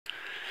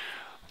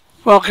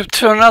Welcome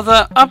to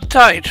another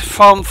update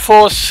from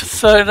Force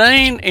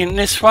 13. In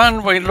this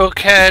one we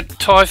look at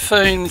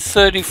Typhoon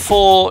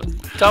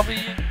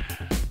 34W.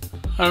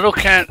 I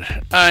look at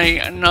a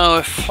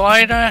NOAA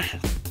flighter,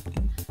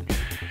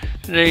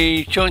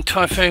 the Joint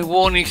Typhoon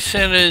Warning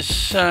Centre's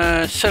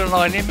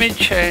satellite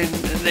image, and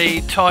the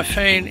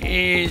typhoon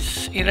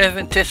is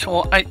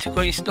 11.8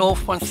 degrees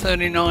north,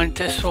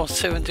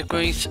 139.7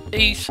 degrees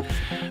east.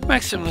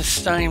 Maximum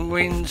sustained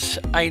winds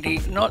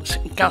 80 knots,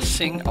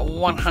 gusting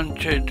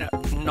 100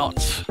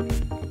 knots.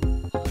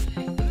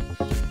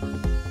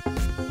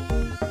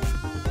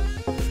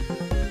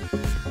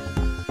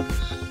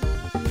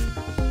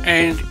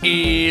 And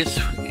is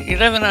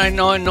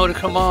 1109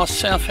 nautical miles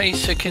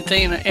southeast of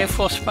Kadena Air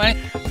Force Base,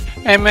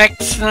 and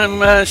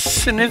maximum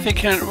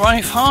significant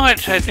wave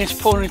height at this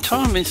point in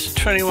time is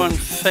 21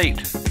 feet.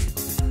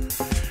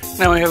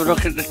 Now we have a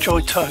look at the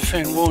Joint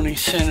Typhoon Warning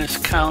Centre's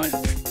current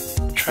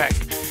track.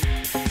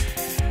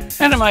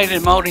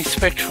 Animated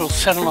multispectral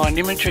satellite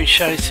imagery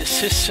shows the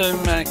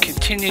system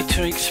continued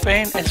to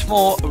expand as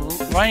more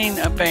rain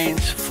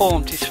bands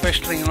formed,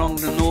 especially along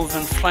the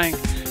northern flank.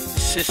 The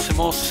system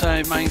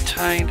also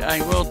maintained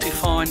a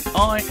well-defined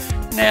eye,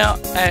 now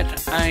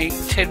at a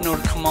 10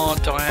 nautical mile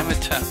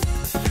diameter.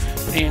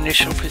 The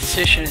initial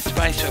position is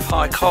based with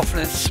high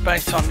confidence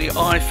based on the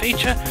eye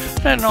feature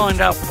that lined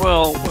up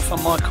well with a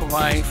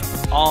microwave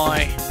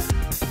eye.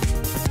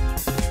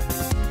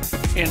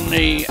 In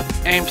the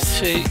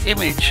AMC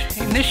image,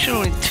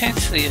 initial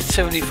intensity of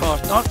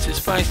 75 knots is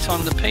based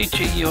on the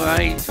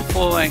PGUA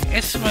forward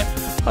estimate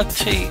of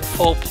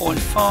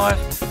T4.5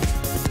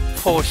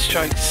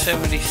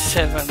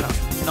 4/77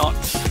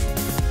 knots.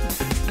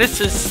 This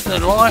is the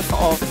life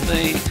of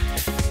the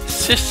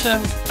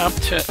system up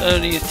to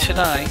earlier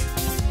today.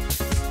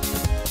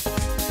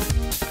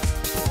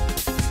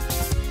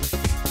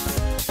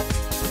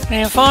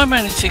 The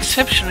environment is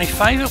exceptionally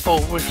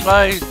favourable with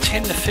low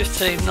 10 to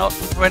 15 knot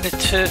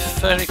relative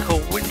vertical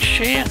wind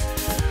shear,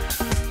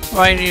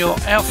 radial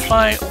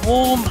outflow,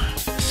 warm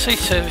sea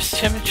surface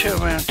temperature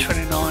around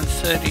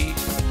 29-30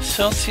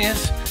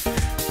 Celsius.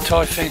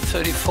 Typhoon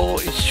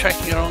 34 is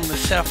tracking along the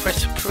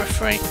southwest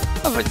periphery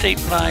of a deep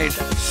laid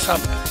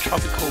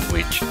subtropical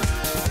ridge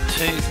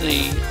to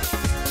the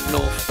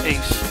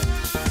northeast.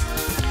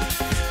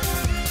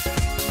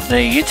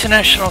 The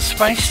International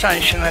Space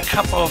Station a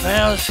couple of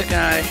hours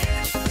ago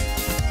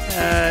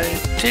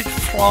did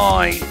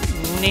fly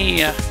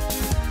near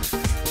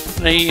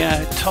the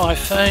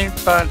typhoon,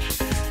 but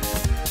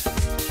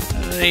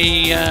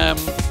the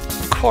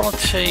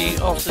quality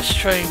of the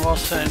stream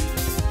wasn't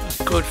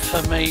good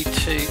for me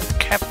to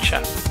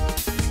capture.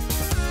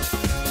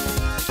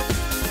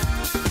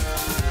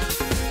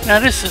 Now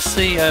this is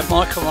the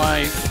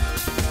microwave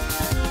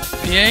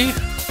view.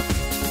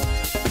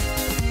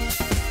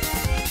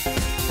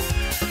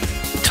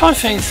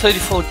 Typhoon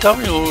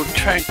 34W will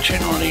track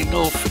generally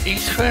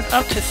northeastward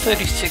up to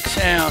 36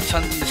 hours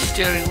under the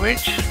steering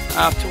ridge.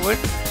 Afterward,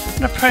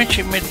 an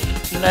approaching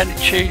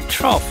mid-latitude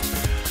trough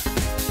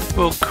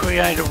will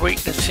create a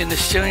weakness in the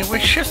steering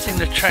ridge, shifting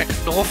the track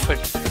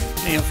northward.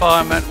 The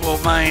environment will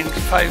remain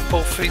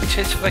favourable for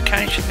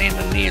intensification in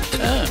the near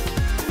term.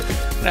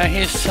 Now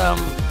here's some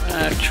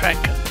track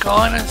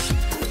guidance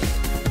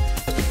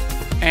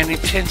and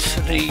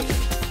intensity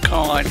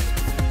guide.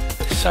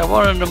 So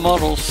what do the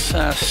models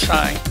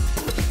say?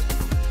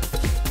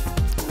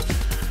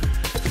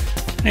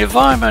 The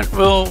environment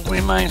will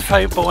remain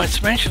favourable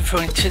as mentioned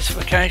for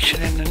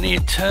intensification in the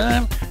near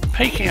term,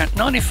 peaking at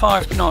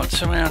 95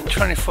 knots around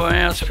 24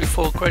 hours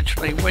before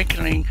gradually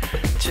weakening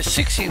to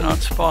 60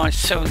 knots by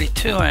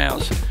 72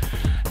 hours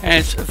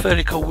as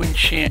vertical wind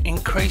shear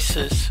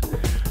increases.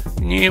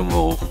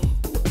 Numeral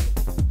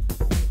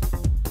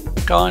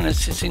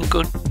guidance is in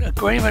good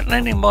agreement,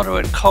 lending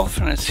moderate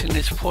confidence in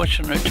this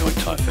portion of the Joint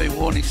Typhoon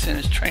Warning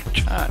Centre's track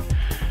chart.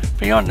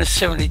 Beyond the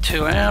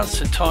 72 hours,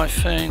 the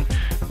typhoon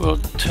will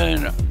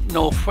turn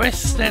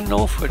northwest, then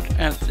northward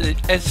as the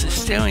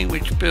steering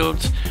ridge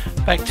builds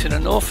back to the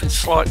north and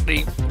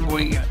slightly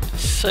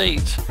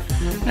recedes.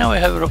 Now we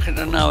have a look at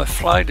the NOAA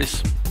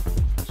floaters.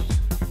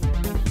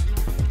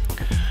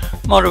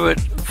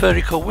 Moderate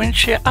vertical wind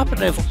shear, upper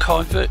level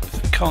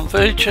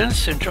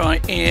convergence and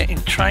dry air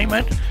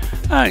entrainment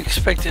are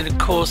expected to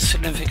cause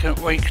significant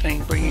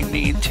weakening, bringing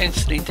the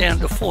intensity down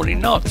to 40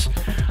 knots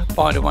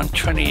by the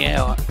 120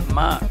 hour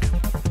mark.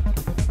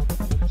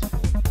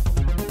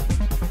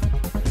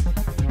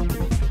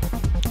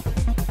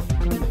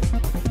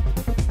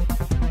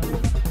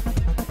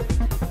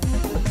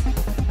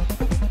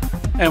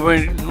 And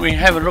when we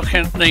have a look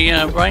at the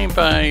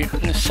rainbow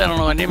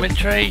satellite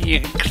imagery, you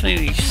can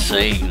clearly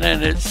see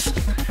that it's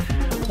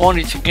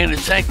wanting to get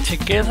its act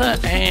together,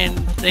 and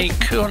the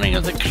cooling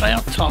of the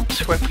cloud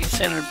tops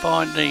represented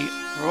by the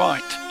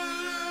right.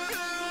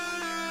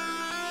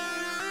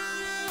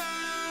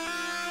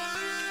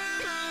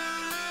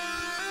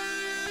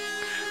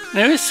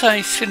 There is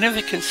a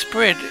significant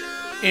spread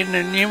in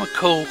the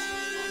numerical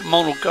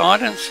model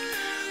guidance,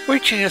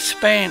 reaching a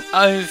span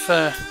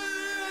over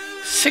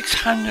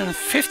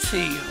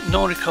 650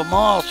 nautical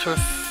miles with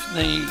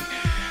the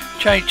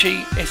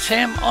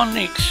JGSM on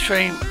the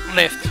extreme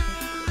left,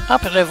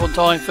 upper level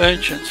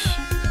divergence,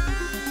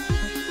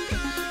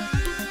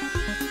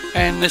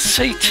 and the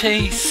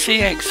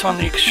CTCX on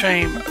the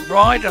extreme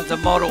right of the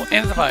model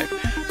envelope.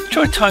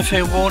 Joint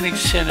Typhoon Warning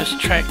Centre's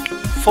track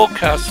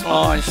forecast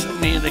lies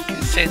near the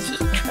consensus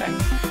track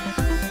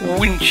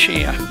wind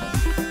shear.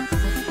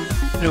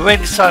 The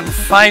red is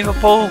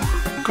unfavourable,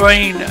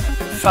 green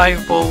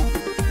favourable,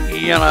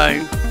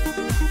 yellow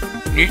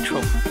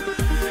neutral.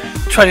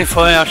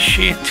 24-hour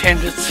shear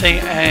tendency,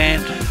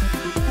 and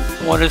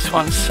what does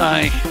one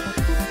say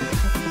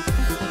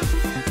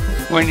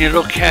when you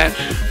look at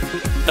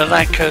the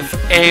lack of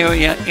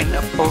area in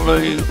the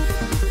blue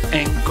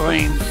and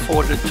green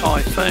for the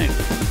typhoon?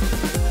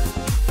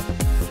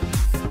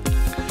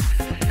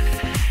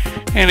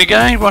 And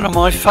again, one of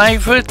my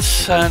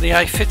favourites, the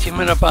 850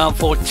 millibar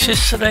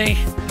vorticity.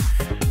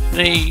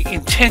 The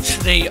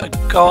intensity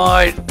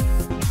guide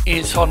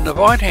is on the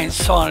right hand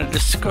side of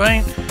the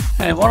screen,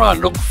 and what I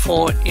look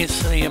for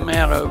is the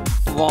amount of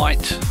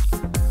white.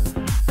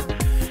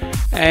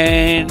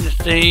 And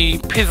the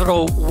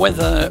pivotal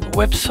weather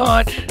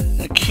website,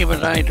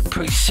 accumulated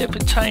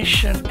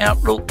precipitation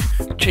outlook,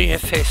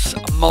 GFS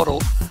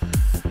model.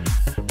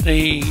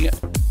 The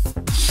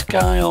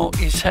scale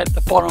is at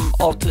the bottom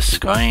of the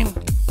screen,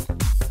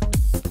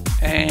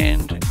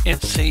 and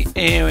it's the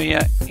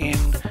area in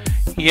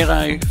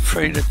yellow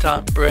through the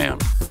dark brown.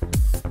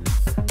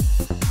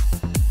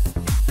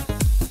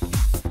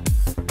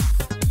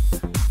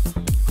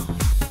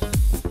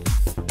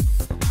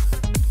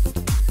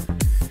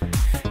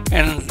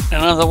 And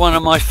another one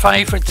of my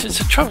favourites is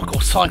a tropical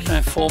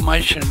cyclone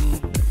formation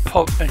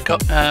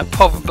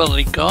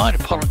probability guide.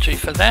 Apology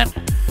for that.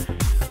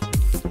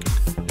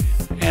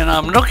 And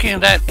I'm looking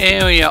at that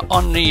area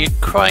on the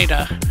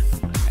equator,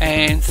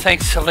 and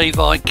thanks to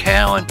Levi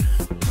Cowan,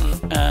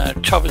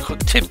 Tropical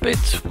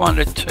Tidbits 1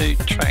 to 2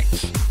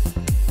 tracks.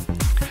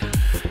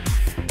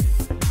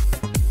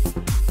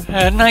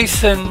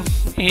 Nathan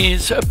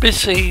is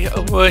busy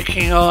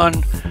working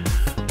on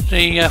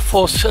the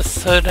Force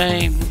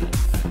 13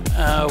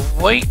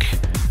 week,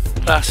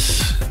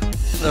 thus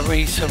the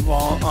reason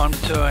why I'm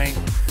doing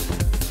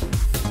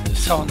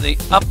some of the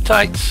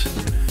updates,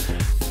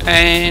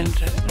 and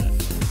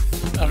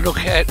a look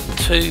at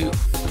 2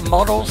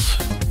 models.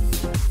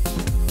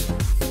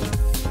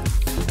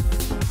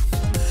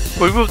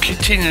 We will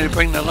continue to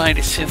bring the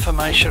latest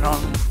information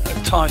on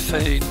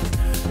Typhoon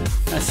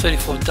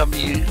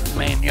 34W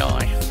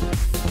Manyai.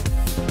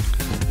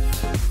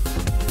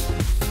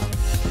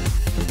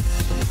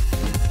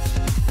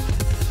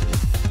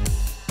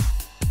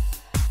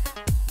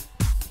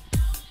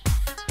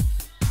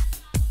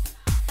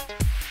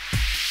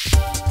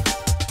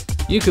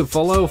 You can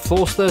follow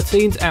Force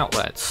 13's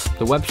outlets,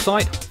 the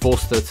website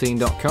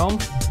force13.com,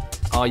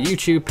 our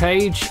YouTube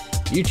page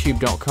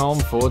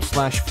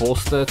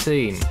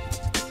youtube.com/Force13,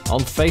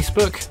 on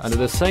Facebook under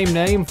the same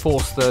name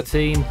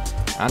Force13,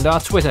 and our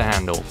Twitter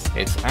handle,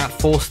 it's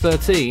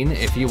 @Force13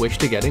 if you wish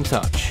to get in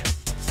touch.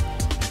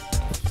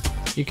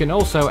 You can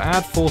also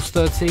add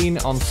Force13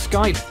 on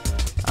Skype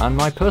and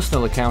my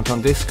personal account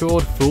on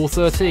Discord,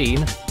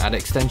 Fool13, at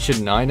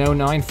extension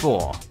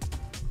 9094.